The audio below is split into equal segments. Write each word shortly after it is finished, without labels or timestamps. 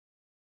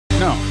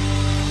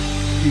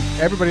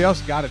everybody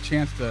else got a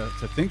chance to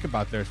think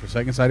about theirs for a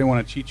second, so I didn't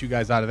want to cheat you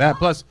guys out of that.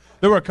 Plus,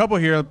 there were a couple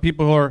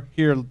people who are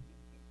here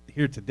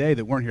today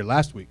that weren't here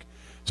last week.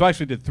 So I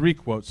actually did 3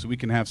 quotes so we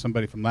can have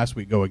somebody from last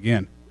week go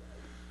again.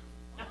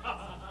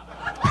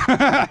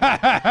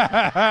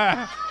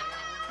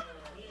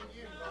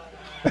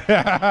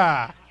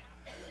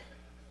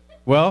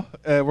 Well,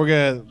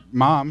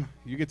 Mom,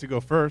 you get to go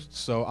first,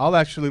 so I'll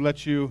actually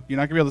let you, you're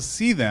not going to be able to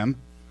see them,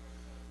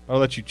 but I'll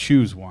let you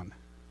choose one.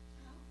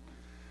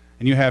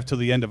 And you have till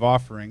the end of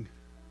offering.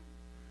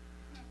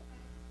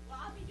 Well,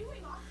 I'll be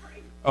doing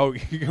offering. Oh,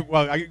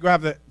 well, I can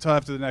grab that till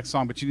after the next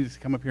song, but you need to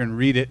come up here and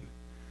read it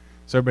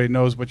so everybody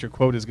knows what your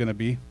quote is going to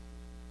be.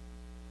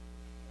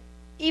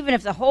 Even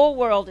if the whole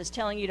world is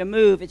telling you to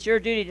move, it's your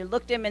duty to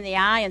look them in the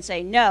eye and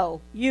say, no,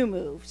 you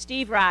move.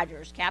 Steve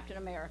Rogers, Captain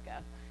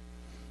America.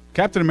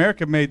 Captain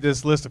America made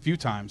this list a few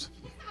times.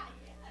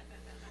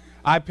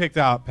 I picked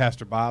out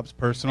Pastor Bob's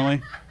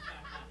personally,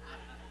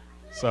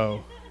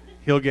 so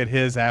he'll get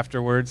his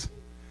afterwards.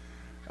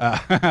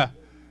 And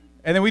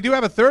then we do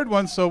have a third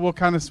one, so we'll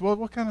kind of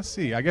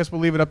see. I guess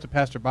we'll leave it up to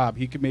Pastor Bob.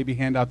 He could maybe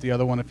hand out the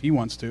other one if he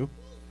wants to,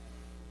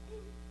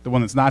 the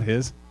one that's not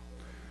his.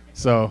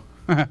 So,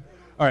 all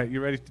right, you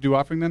ready to do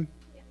offering then?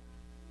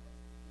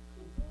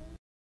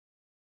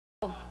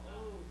 All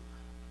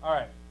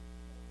right.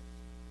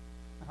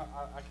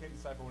 I can't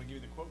decide if I want to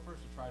give you the quote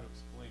first or try to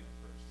explain it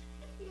first.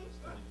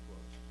 Explain the quote.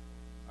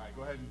 All right,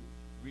 go ahead and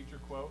read your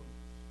quote.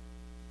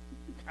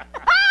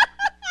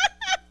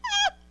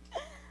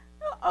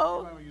 Oh.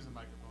 You might want to use the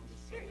microphone.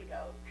 Here you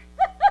go.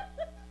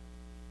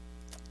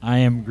 I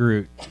am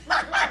Groot.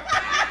 I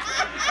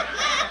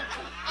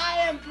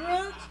am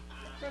Groot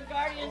from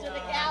Guardians of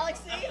the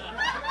Galaxy.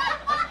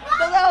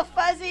 The little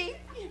fuzzy.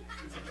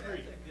 It's a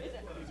tree.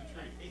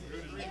 He's a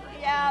tree.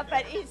 Yeah,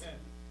 but he's...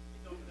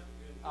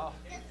 Oh,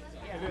 it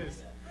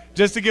is.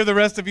 Just to give the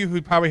rest of you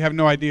who probably have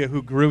no idea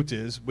who Groot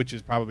is, which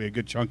is probably a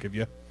good chunk of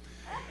you,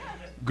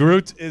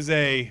 Groot is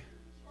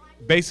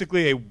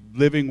basically a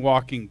living,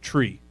 walking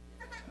tree.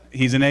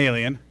 He's an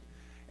alien,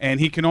 and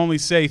he can only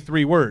say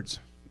 3 words.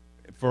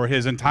 For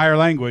his entire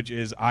language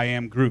is, I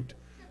am Groot.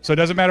 So it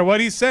doesn't matter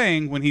what he's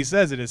saying. When he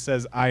says it, it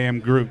says, I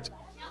am Groot.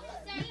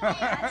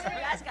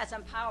 That's got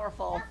some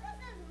powerful...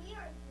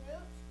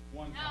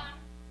 One time.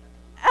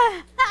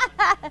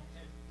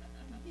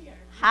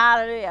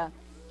 Hallelujah.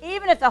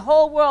 Even if the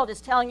whole world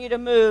is telling you to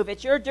move,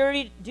 it's your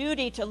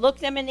duty to look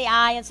them in the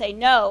eye and say,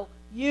 no,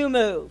 you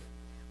move.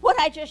 What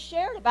I just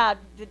shared about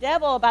the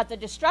devil, about the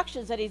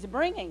destructions that he's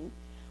bringing,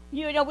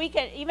 you know, we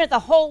can, even if the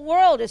whole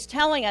world is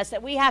telling us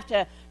that we have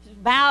to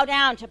bow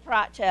down to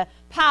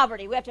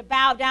poverty, we have to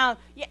bow down.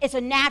 It's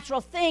a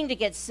natural thing to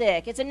get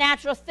sick. It's a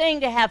natural thing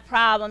to have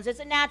problems. It's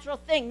a natural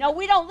thing. No,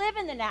 we don't live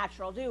in the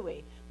natural, do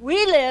we?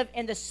 We live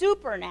in the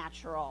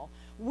supernatural.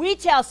 We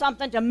tell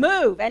something to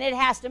move, and it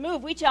has to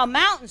move. We tell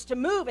mountains to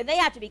move, and they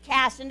have to be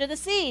cast into the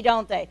sea,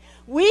 don't they?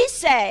 We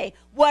say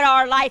what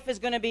our life is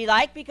going to be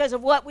like because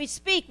of what we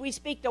speak. We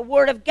speak the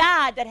word of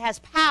God that has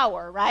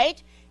power,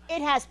 right?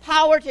 It has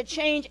power to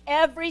change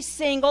every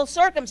single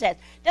circumstance.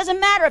 Doesn't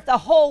matter if the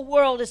whole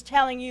world is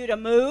telling you to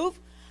move.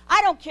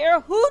 I don't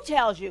care who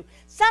tells you.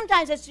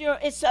 Sometimes it's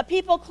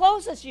people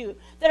closest to you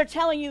that are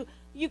telling you,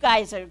 you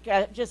guys are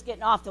just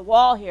getting off the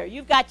wall here.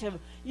 You guys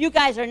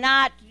are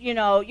not,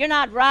 you're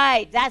not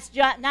right. That's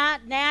just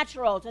not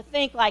natural to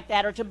think like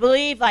that or to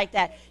believe like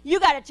that.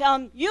 You got to tell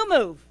them, you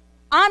move.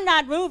 I'm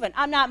not moving.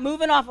 I'm not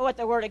moving off of what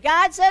the Word of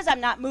God says.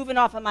 I'm not moving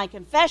off of my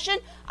confession.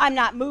 I'm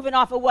not moving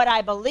off of what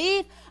I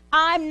believe.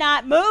 I'm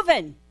not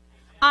moving.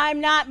 I'm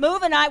not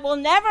moving. I will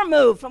never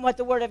move from what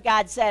the Word of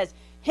God says.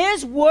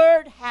 His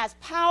Word has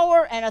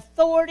power and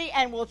authority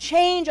and will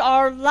change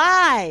our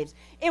lives.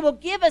 It will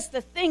give us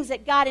the things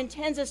that God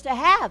intends us to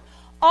have.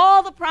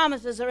 All the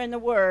promises are in the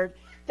Word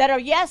that are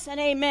yes and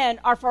amen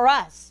are for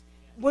us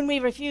when we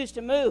refuse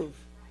to move.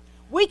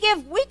 We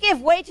give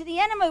way to the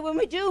enemy when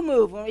we do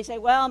move, when we say,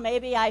 well,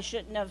 maybe I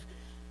shouldn't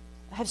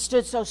have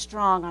stood so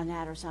strong on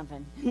that or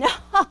something.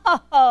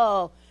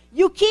 No.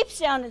 You keep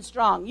standing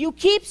strong. You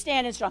keep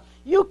standing strong.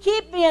 You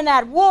keep being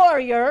that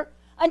warrior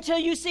until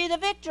you see the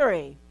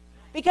victory.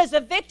 Because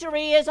the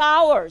victory is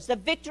ours. The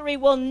victory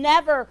will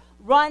never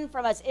run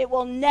from us. It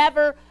will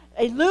never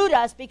elude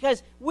us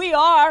because we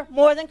are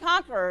more than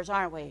conquerors,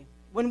 aren't we?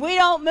 When we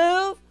don't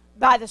move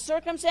by the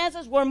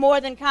circumstances, we're more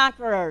than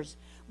conquerors.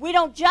 We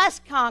don't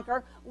just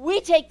conquer. We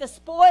take the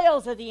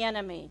spoils of the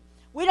enemy.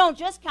 We don't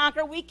just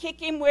conquer. We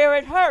kick him where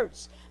it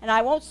hurts. And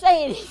I won't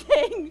say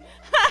anything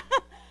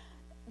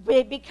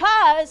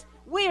because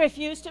we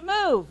refuse to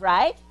move,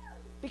 right?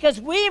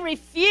 Because we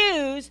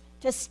refuse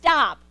to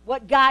stop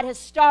what God has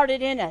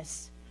started in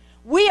us.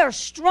 We are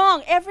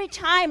strong every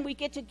time we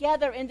get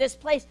together in this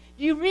place.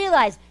 Do you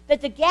realize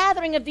that the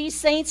gathering of these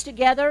saints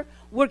together,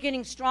 we're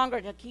getting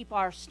stronger to keep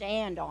our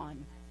stand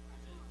on?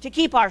 To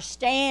keep our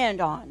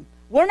stand on.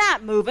 We're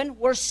not moving,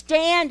 we're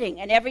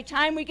standing. And every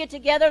time we get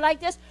together like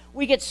this,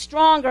 we get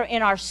stronger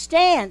in our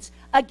stance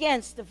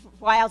against the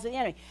wiles of the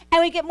enemy.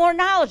 And we get more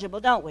knowledgeable,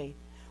 don't we?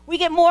 We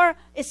get more,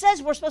 it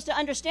says we're supposed to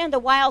understand the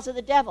wiles of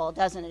the devil,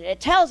 doesn't it? It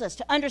tells us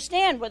to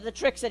understand what the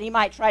tricks that he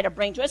might try to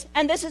bring to us,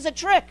 and this is a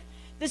trick.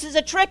 This is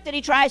a trick that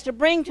he tries to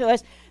bring to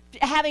us,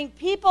 having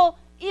people,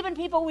 even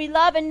people we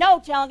love and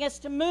know, telling us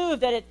to move,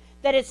 that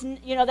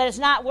it's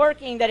not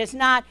working, that it's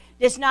not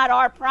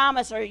our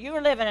promise, or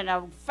you're living in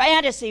a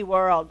fantasy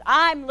world.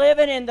 I'm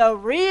living in the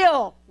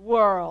real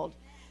world,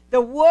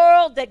 the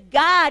world that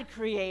God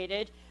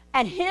created,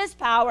 and his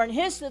power and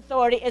his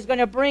authority is going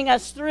to bring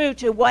us through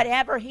to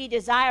whatever he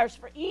desires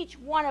for each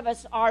one of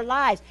us, our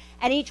lives.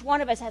 And each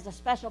one of us has a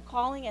special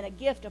calling and a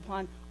gift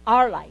upon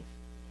our life.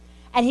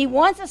 And he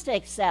wants us to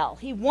excel.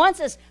 He wants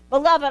us,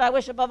 beloved, I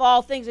wish above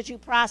all things that you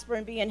prosper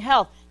and be in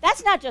health.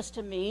 That's not just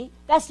to me.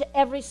 That's to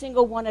every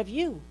single one of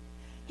you.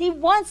 He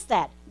wants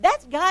that.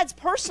 That's God's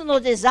personal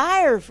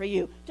desire for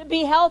you, to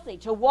be healthy,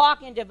 to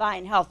walk in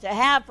divine health, to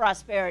have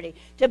prosperity,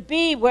 to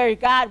be where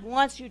God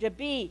wants you to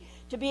be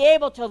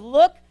able to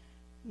look.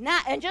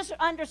 And just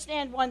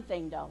understand one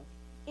thing, though.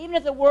 Even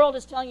if the world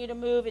is telling you to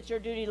move, it's your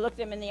duty to look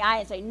them in the eye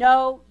and say,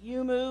 no,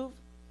 you move.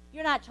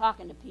 You're not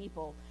talking to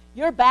people.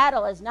 Your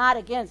battle is not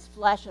against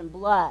flesh and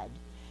blood.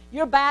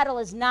 Your battle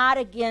is not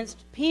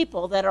against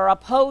people that are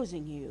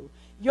opposing you.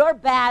 Your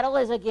battle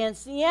is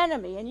against the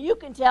enemy. And you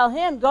can tell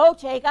him, go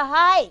take a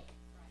hike.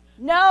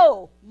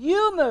 No,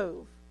 you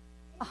move.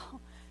 Oh,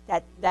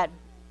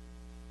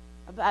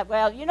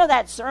 well, you know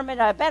that sermon,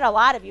 I bet a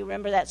lot of you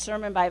remember that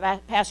sermon by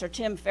Pastor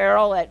Tim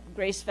Farrell at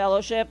Grace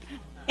Fellowship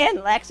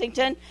in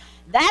Lexington.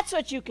 That's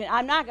what you can,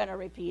 I'm not going to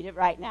repeat it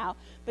right now,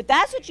 but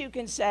that's what you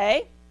can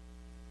say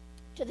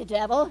to the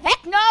devil.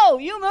 Heck no,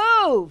 you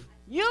move.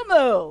 You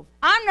move.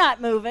 I'm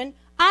not moving.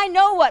 I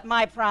know what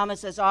my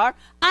promises are.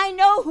 I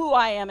know who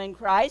I am in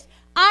Christ.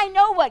 I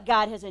know what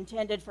God has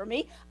intended for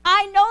me.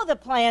 I know the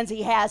plans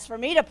he has for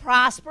me to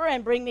prosper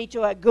and bring me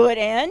to a good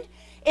end.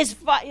 Is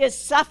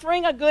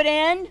suffering a good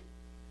end?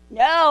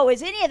 No.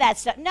 Is any of that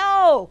stuff?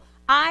 No.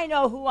 I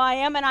know who I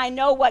am, and I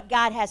know what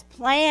God has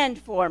planned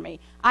for me.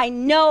 I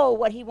know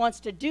what he wants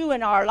to do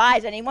in our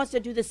lives, and he wants to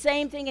do the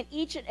same thing in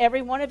each and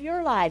every one of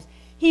your lives.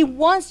 He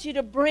wants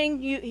to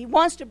bring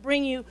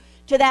you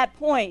to that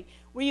point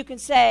where you can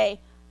say,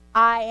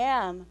 I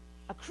am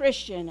a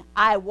Christian.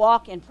 I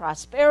walk in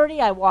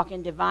prosperity. I walk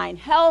in divine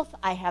health.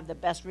 I have the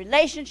best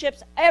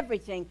relationships,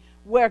 everything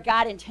where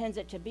God intends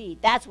it to be.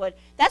 That's what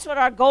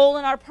our goal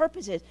and our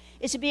purpose is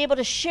to be able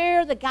to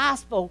share the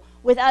gospel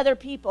with other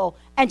people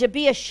and to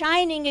be a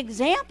shining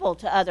example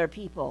to other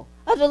people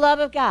of the love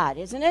of God,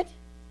 isn't it?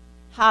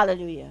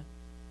 Hallelujah.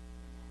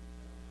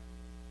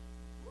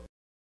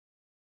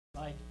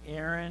 Like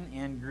Aaron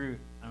and Groot.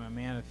 I'm a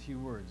man of few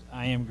words.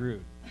 I am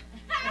Groot.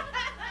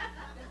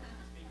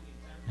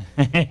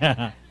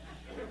 Yeah.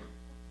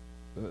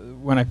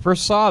 When I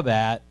first saw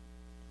that,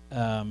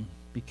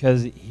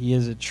 because he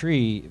is a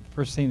tree, the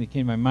first thing that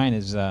came to my mind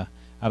is out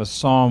of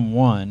Psalm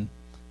 1,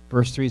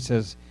 verse 3, it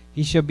says,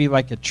 he shall be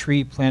like a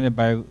tree planted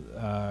by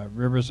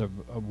rivers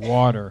of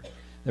water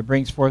that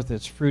brings forth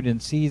its fruit in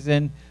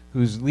season,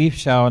 whose leaf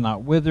shall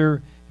not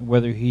wither, and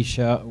whatever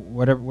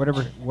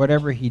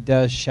he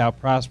does shall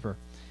prosper.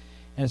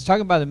 And it's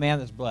talking about the man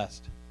that's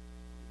blessed.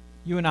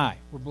 You and I,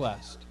 we're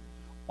blessed.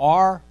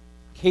 Our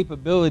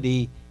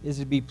capability is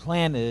to be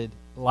planted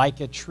like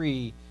a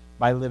tree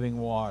by living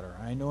water.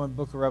 I know in the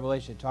book of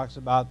Revelation it talks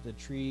about the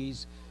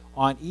trees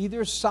on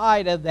either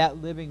side of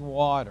that living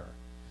water.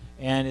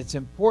 And it's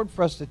important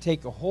for us to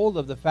take a hold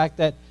of the fact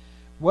that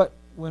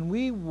when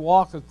we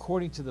walk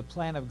according to the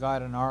plan of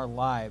God in our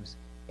lives,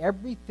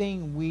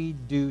 everything we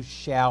do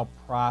shall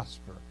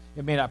prosper.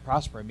 It may not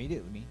prosper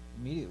immediately.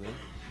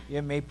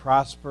 It may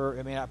prosper,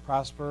 it may not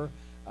prosper.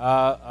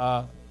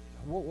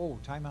 Whoa,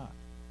 time out.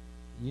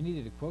 You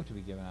needed a quote to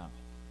be given out.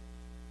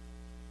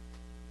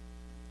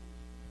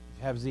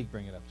 Have Zeke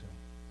bring it up to me.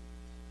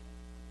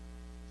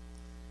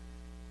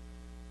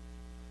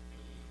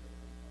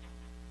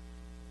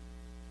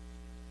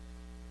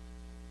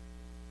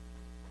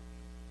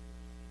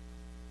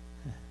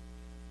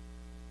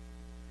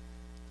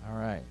 All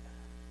right.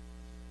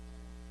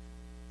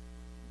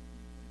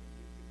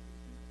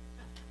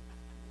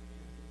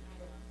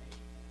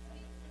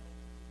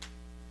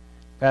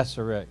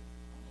 Pastor Rick.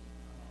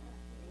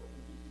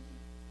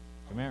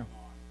 Come here.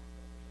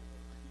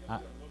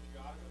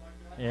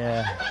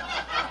 Yeah.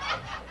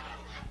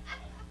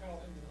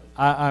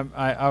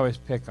 I always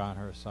pick on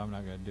her, so I'm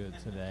not going to do it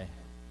today.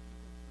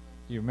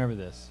 You remember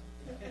this,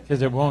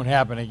 because it won't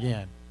happen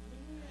again.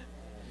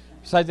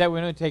 Besides that,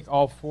 we're going to take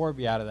all four of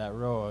you out of that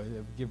row.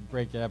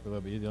 Break it up a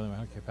little bit. You're the only one.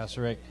 Okay,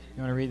 Pastor Rick,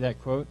 you want to read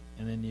that quote,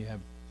 and then you have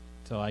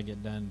till I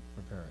get done.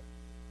 Prepare it.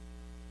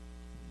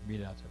 Read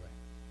it out to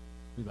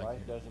everybody.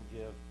 Life doesn't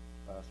give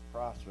us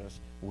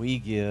prosperous. We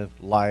give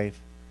life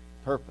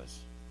purpose.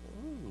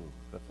 Ooh,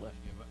 the flesh.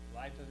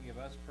 Life doesn't give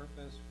us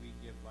purpose. We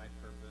give life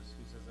purpose.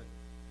 Who says it?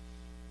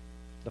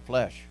 The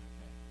flesh.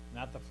 Okay.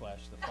 Not the flesh,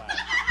 the flash.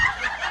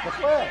 The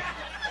flesh.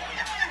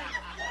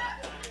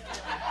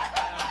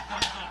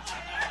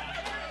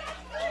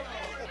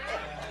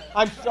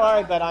 I'm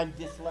sorry, but I'm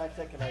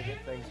dyslexic and I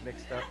get things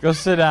mixed up. Go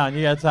sit down.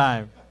 You got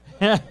time.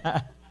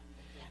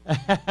 It's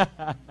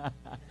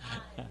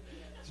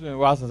been a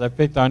while since I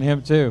picked on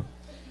him, too.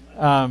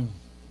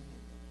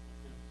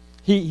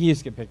 He used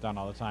to get picked on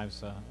all the time,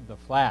 so the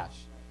Flash.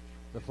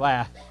 The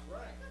Flash.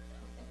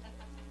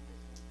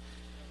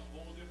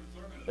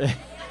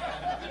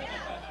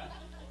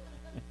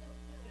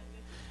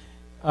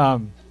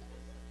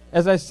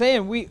 As I was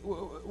saying, we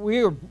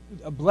are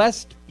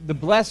blessed, the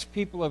blessed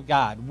people of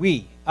God.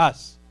 We,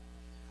 us,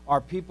 are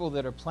people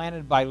that are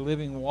planted by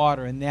living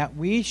water, and that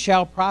we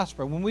shall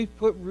prosper when we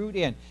put root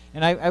in.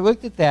 And I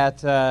looked at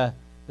that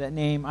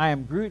name, I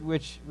am Groot,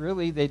 which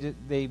really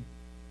they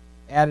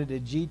added a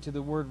G to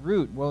the word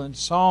root. Well, in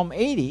Psalm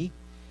 80,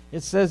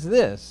 it says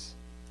this.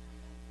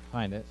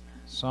 Find it.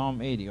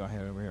 Psalm 80. Oh, I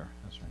have it over here.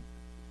 That's right.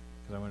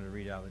 Because I wanted to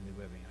read out the New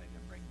Living. I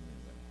didn't bring the New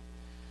Living.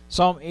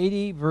 Psalm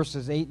 80,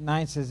 verses 8 and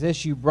 9 says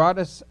this: You brought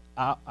us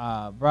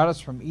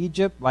from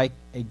Egypt like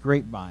a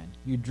grapevine.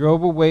 You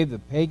drove away the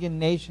pagan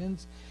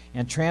nations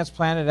and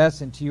transplanted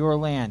us into your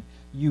land.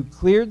 You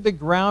cleared the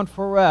ground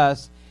for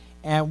us,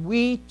 and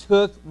we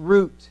took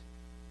root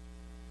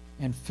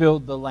and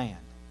filled the land.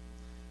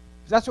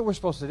 That's what we're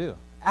supposed to do.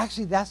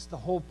 Actually, that's the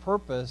whole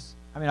purpose.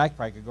 I mean, I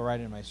probably could go right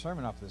into my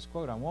sermon off this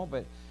quote. I won't,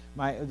 but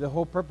the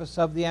whole purpose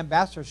of the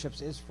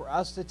ambassadorships is for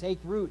us to take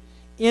root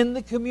in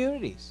the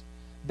communities.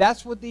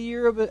 That's what the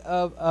year of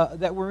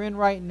that we're in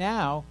right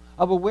now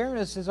of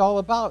awareness is all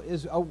about,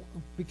 is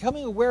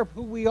becoming aware of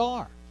who we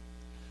are.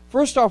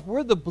 First off,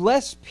 we're the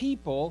blessed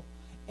people,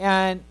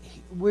 and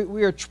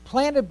we are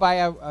planted by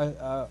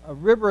a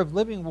river of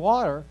living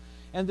water,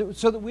 and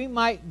so that we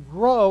might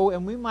grow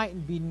and we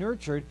might be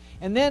nurtured.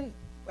 And then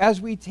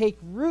as we take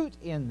root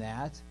in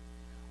that,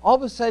 all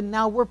of a sudden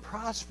now we're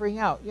prospering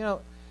out. You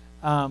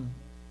know,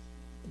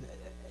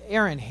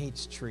 Aaron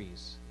hates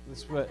trees.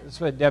 That's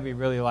what Debbie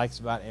really likes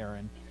about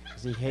Aaron,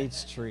 is he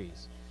hates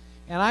trees.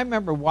 And I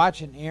remember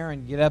watching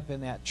Aaron get up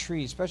in that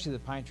tree, especially the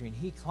pine tree, and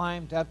he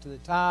climbed up to the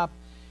top,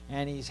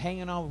 and he's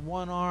hanging on with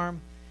one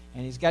arm,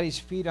 and he's got his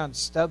feet on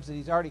stubs that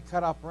he's already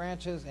cut off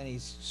branches, and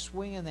he's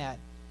swinging that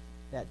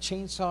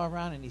chainsaw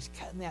around, and he's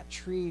cutting that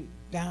tree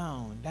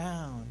down,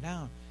 down,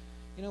 down.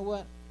 You know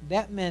what?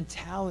 That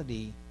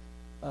mentality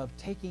of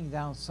taking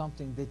down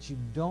something that you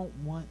don't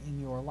want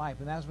in your life,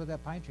 and that's what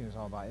that pine tree was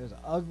all about. It was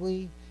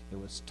ugly, it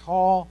was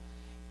tall,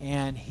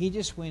 and he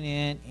just went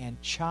in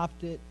and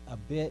chopped it a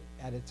bit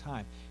at a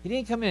time. He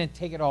didn't come in and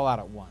take it all out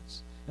at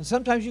once. And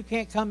sometimes you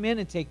can't come in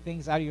and take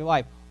things out of your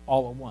life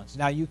all at once.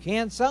 Now, you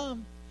can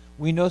some.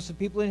 We know some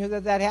people in here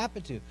that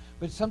happened to.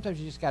 But sometimes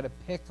you just got to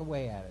pick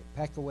away at it,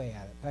 peck away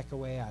at it, peck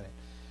away at it.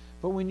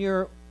 But when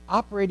you're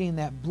operating in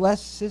that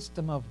blessed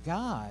system of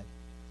God,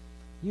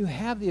 you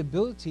have the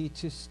ability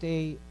to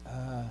stay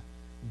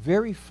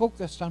very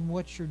focused on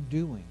what you're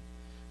doing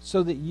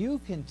so that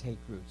you can take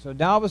root. So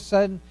now all of a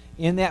sudden,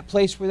 in that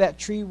place where that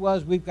tree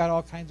was, we've got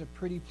all kinds of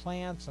pretty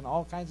plants and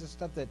all kinds of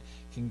stuff that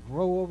can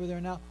grow over there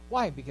now.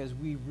 Why? Because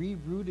we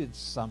rerouted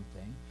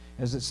something.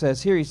 As it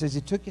says here, he says,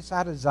 He took us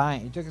out of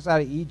Zion. He took us out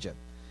of Egypt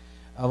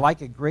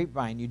like a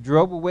grapevine. You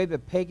drove away the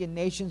pagan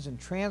nations and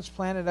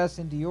transplanted us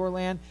into your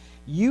land.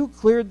 You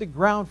cleared the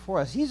ground for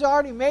us. He's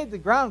already made the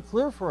ground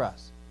clear for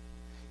us.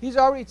 He's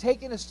already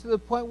taken us to the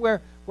point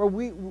where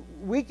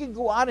we can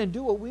go out and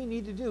do what we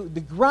need to do.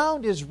 The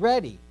ground is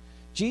ready.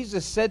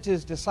 Jesus said to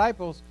his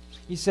disciples,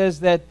 he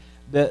says that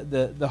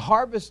the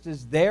harvest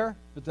is there,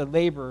 but the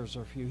laborers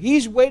are few.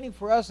 He's waiting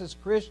for us as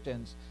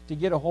Christians to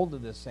get a hold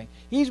of this thing.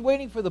 He's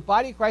waiting for the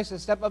body of Christ to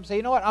step up and say,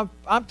 you know what,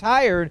 I'm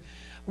tired.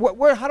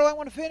 How do I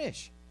want to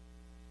finish?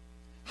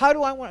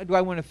 Do I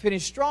want to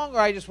finish strong, or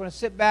I just want to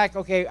sit back?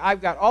 Okay,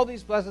 I've got all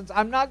these blessings.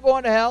 I'm not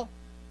going to hell.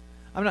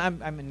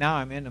 Now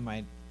I'm into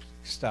my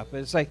stuff. But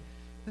it's like,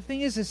 the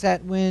thing is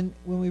that when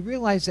we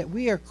realize that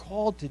we are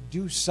called to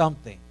do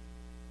something,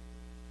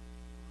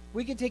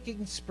 we can take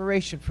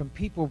inspiration from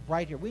people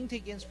right here. We can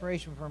take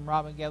inspiration from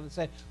Rob and Gail that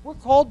said, we're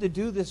called to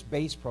do this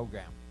base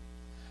program.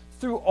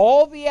 Through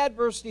all the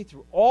adversity,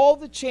 through all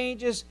the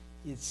changes,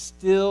 it's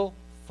still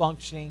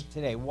functioning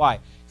today. Why?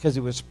 Because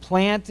it was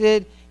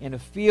planted in a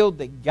field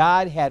that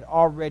God had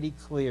already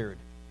cleared.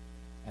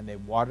 And they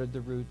watered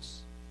the roots,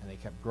 and they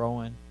kept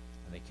growing,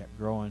 and they kept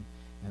growing,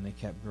 and they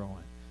kept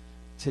growing.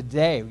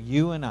 Today,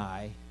 you and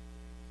I,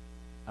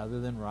 other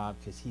than Rob,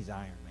 because he's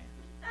Iron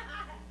Man,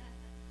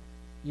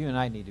 you and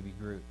I need to be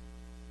Groot.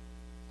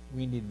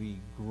 We need to be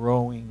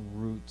growing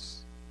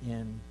roots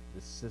in the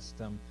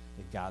system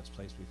that God's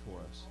placed before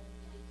us.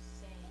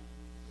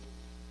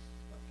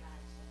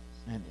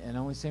 And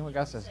only saying what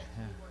God says.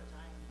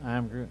 Yeah. I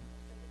am Groot.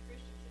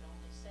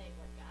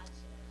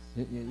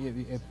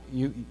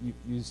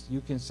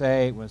 You can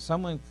say, when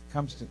someone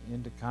comes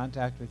into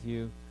contact with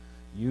you,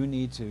 you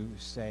need to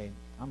say,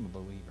 I'm a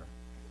believer.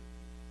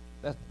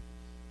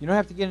 You don't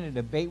have to get in a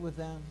debate with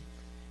them.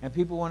 And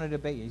people want to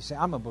debate you. You say,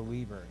 I'm a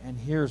believer, and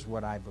here's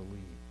what I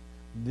believe.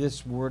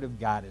 This Word of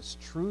God is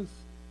truth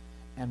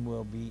and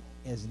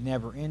is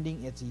never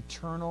ending. It's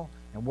eternal.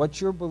 And what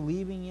you're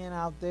believing in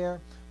out there,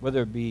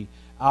 whether it be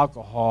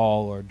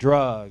alcohol or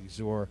drugs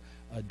or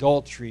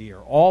adultery,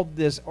 or all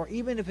this, or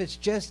even if it's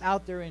just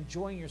out there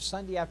enjoying your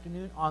Sunday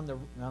afternoon on the,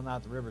 well,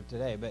 not the river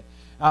today, but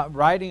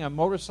riding a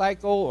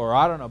motorcycle, or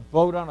out on a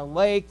boat on a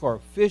lake, or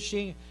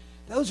fishing.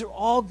 Those are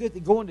all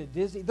good. Going to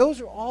Disney,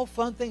 those are all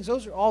fun things.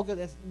 Those are all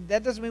good.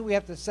 That doesn't mean we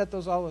have to set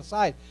those all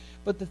aside.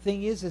 But the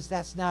thing is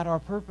that's not our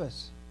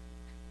purpose.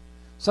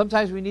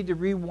 Sometimes we need to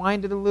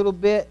rewind it a little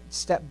bit,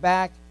 step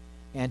back,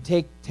 and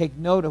take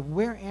note of,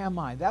 where am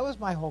I? That was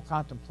my whole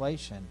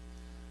contemplation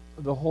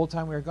the whole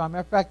time we were gone.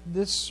 Matter of fact,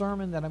 this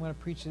sermon that I'm going to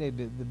preach today,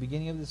 the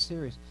beginning of this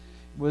series,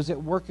 was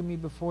at work in me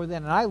before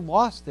then. And I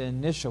lost the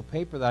initial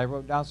paper that I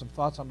wrote down some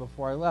thoughts on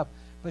before I left.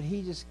 But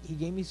he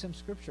gave me some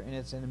scripture, and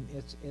it's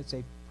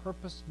a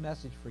purpose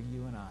message for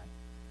you and I,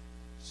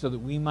 so that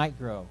we might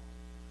grow,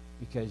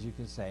 because you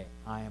can say,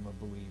 I am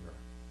a believer.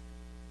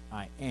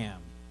 I am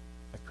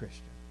a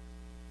Christian.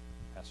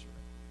 Pastor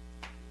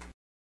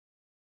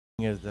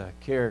Ray. Is the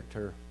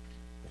character,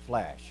 the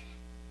Flash,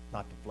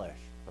 not the flesh,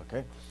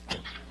 okay?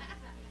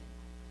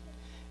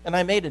 And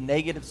I made a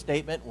negative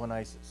statement when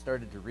I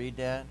started to read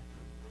that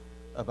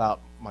about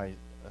my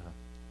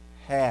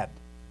had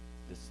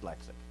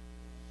dyslexic.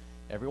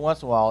 Every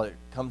once in a while it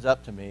comes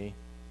up to me,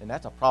 and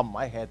that's a problem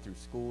I had through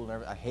school.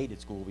 And I hated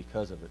school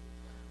because of it.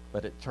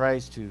 But it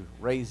tries to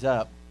raise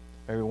up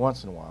every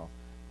once in a while.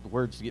 The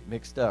words get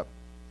mixed up.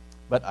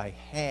 But I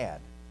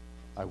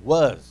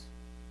was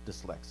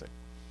dyslexic.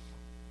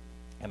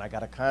 And I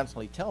got to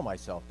constantly tell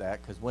myself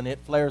that, because when it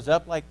flares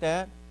up like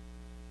that,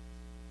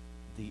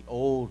 the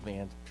old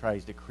man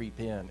tries to creep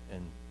in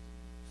and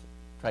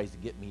tries to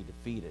get me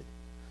defeated.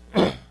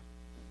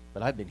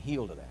 But I've been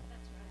healed of that.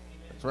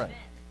 That's right.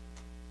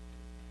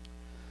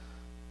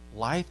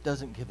 Life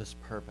doesn't give us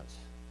purpose.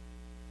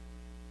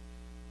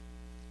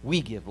 We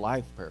give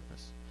life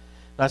purpose.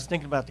 And I was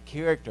thinking about the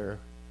character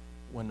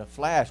when the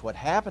Flash, what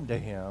happened to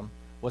him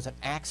was an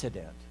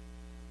accident,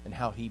 and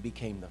how he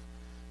became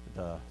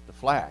the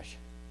Flash.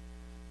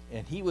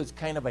 And he was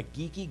kind of a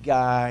geeky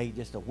guy,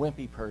 just a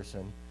wimpy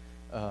person,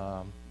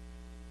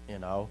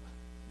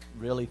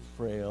 really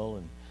frail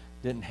and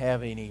didn't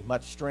have any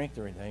much strength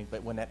or anything.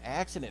 But when that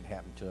accident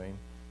happened to him,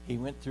 he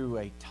went through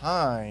a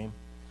time,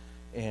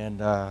 and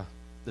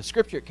the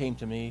scripture came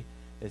to me.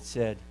 It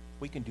said,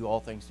 we can do all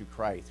things through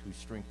Christ who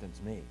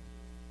strengthens me.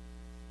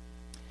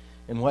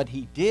 And what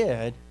he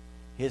did,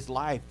 his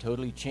life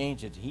totally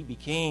changed. He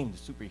became the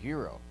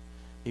superhero.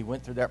 He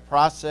went through that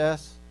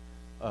process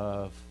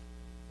of,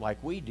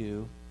 like we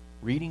do,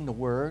 reading the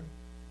Word,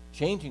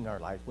 changing our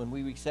life. When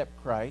we accept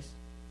Christ,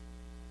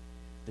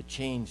 the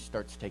change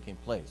starts taking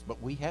place.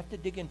 But we have to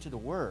dig into the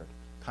Word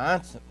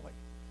constantly.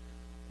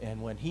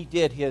 And when he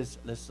did his,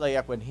 let's say,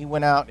 when he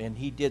went out and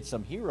he did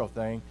some hero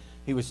thing,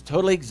 he was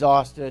totally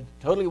exhausted,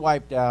 totally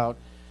wiped out.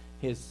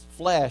 His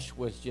flesh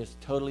was just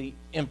totally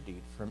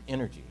emptied from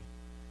energy.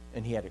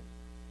 And he had to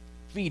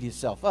feed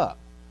himself up.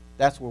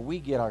 That's where we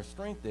get our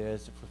strength,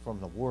 is from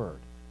the Word.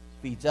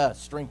 Feeds us,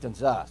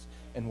 strengthens us.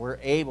 And we're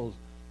able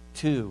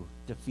to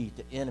defeat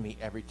the enemy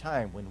every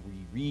time when we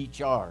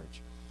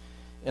recharge.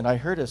 And I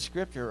heard a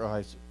scripture, I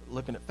was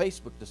looking at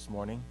Facebook this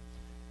morning,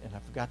 and I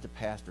forgot the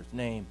pastor's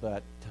name,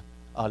 but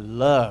I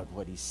loved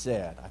what he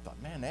said. I thought,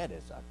 man, that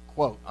is a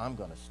quote I'm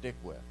going to stick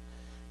with.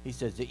 He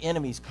says, the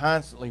enemy's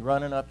constantly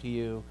running up to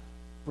you,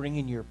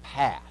 bringing your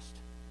past.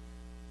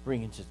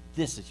 Bringing just,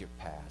 this is your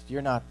past.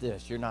 You're not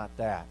this, you're not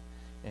that.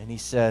 And he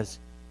says,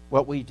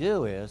 what we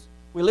do is,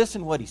 we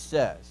listen to what he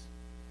says.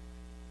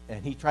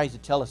 And he tries to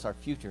tell us our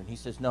future. And he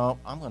says, no,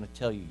 I'm going to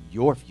tell you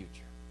your future.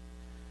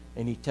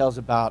 And he tells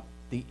about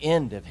the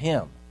end of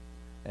him.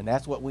 And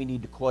that's what we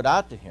need to quote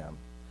out to him.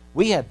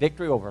 We have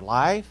victory over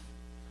life,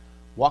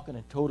 walking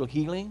in total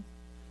healing.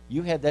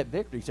 You had that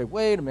victory. You say,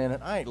 wait a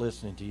minute, I ain't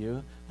listening to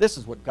you. This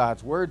is what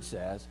God's Word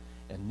says,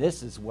 and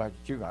this is what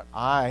you got.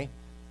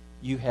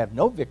 You have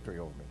no victory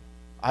over me.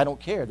 I don't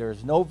care. There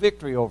is no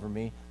victory over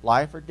me,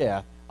 life or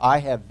death. I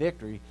have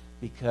victory,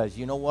 because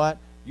you know what?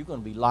 You're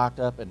going to be locked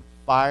up in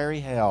fiery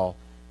hell,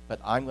 but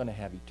I'm going to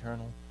have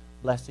eternal,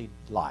 blessed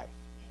life.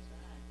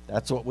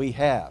 That's what we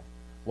have.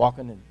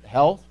 Walking in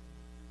health,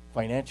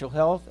 financial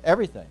health,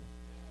 everything.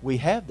 We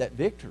have that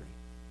victory.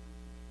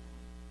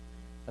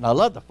 And I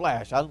love The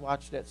Flash. I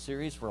watched that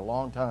series for a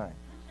long time.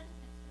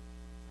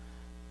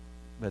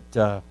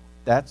 But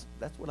that's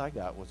what I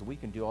got, was we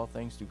can do all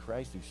things through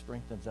Christ who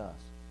strengthens us.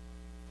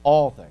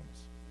 All things.